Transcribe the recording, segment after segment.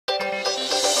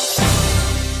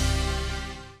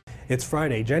It's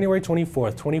Friday, January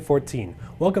 24th, 2014.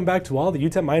 Welcome back to all the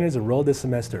UTEP minors enrolled this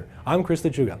semester. I'm Chris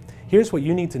LECHUGA. Here's what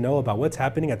you need to know about what's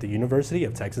happening at the University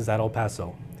of Texas at El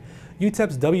Paso.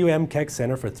 UTEP'S KECK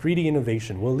Center for 3D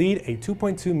Innovation will lead a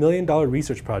 $2.2 million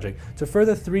research project to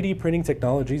further 3D printing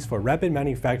technologies for rapid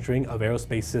manufacturing of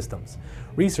aerospace systems.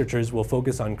 Researchers will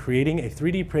focus on creating a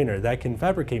 3D printer that can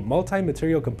fabricate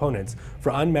multi-material components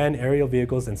for unmanned aerial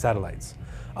vehicles and satellites.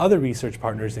 Other research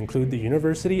partners include the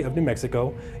University of New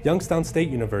Mexico, Youngstown State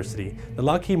University, the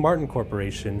Lockheed Martin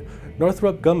Corporation,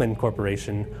 NORTHROP GRUMMAN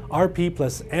Corporation,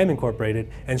 rp+m Incorporated,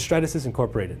 and STRATASYS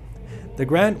Incorporated. The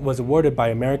grant was awarded by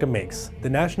America Makes, the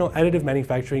National Additive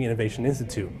Manufacturing Innovation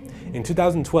Institute. In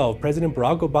 2012, President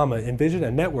Barack Obama envisioned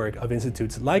a network of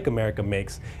institutes like America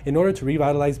Makes in order to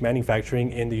revitalize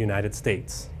manufacturing in the United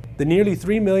States. The nearly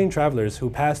 3 million travelers who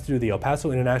pass through the El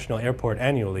Paso International Airport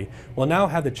annually will now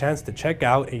have the chance to check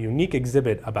out a unique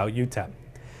exhibit about UTEP.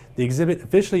 The exhibit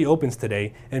officially opens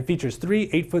today and features 3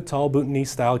 8-foot-tall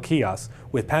Bhutanese-style kiosks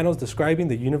with panels describing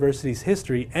the university's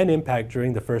history and impact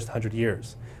during the first 100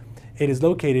 years. It is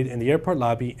located in the airport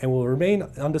lobby and will remain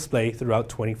on display throughout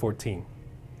 2014.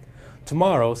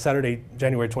 Tomorrow, Saturday,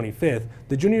 January 25th,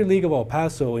 the Junior League of El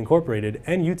Paso Incorporated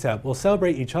and UTEP will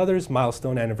celebrate each other's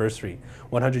milestone anniversary,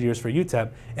 100 years for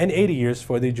UTEP and 80 years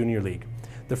for the Junior League.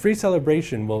 The free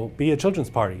celebration will be a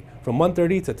children's party from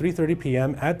 1:30 to 3:30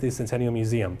 p.m. at the Centennial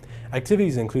Museum.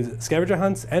 Activities include scavenger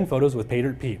hunts and photos with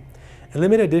Pater P. A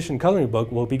limited edition coloring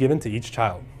book will be given to each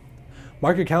child.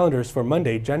 Mark your calendars for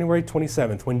Monday, January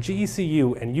 27th, when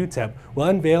GECU and UTEP will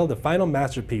unveil the final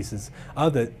masterpieces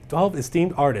of the 12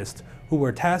 esteemed artists who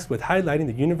were tasked with highlighting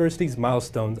the university's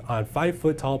milestones on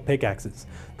 5-foot-tall pickaxes.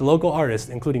 The local artists,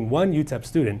 including one UTEP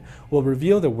student, will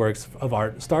reveal their works of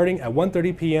art starting at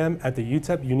 1:30 p.m. at the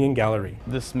UTEP Union Gallery.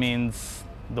 This means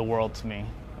the world to me.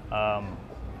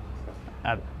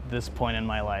 At this point in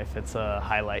my life, it's a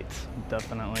highlight,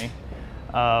 definitely,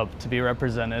 to be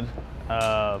represented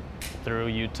through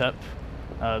UTEP,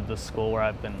 the school where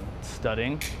I've been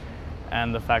studying,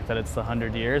 and the fact that it's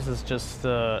 100 years is just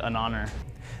an honor.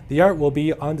 The art will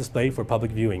be on display for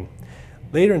public viewing.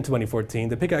 Later in 2014,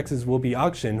 the pickaxes will be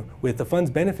auctioned with the funds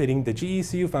benefiting the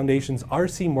GECU Foundation's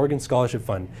R.C. Morgan Scholarship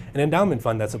Fund, an endowment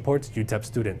fund that supports UTEP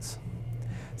students.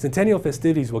 Centennial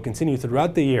festivities will continue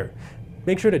throughout the year.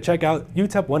 Make sure to check out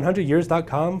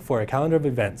UTEP100years.com for a calendar of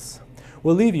events.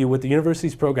 We'll leave you with the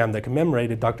university's program that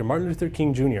commemorated Dr. Martin Luther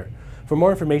King Jr. For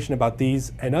more information about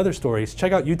these and other stories,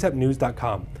 check out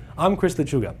UTEPnews.com. I'm Chris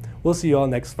LECHUGA. We'll see you all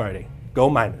next Friday. Go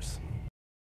Miners!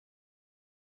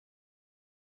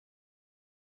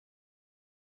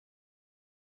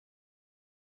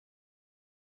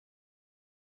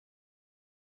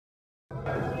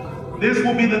 This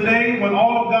will be the day when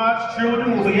all of God's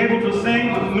children will be able to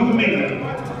sing with new meaning.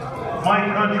 My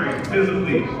country, 'tis of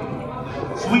thee.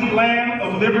 Sweet land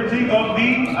of liberty, of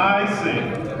thee I sing.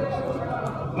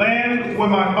 Land where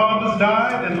my fathers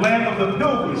died, and land of the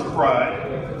pilgrim's pride.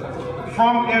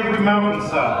 From every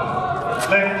mountainside,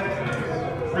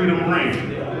 let freedom ring.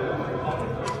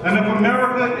 And if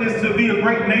America is to be a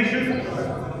great nation,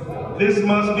 this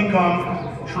must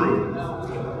become true.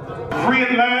 Free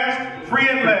at last, free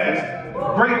at last.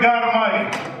 Great God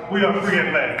Almighty, we are free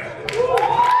at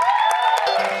last.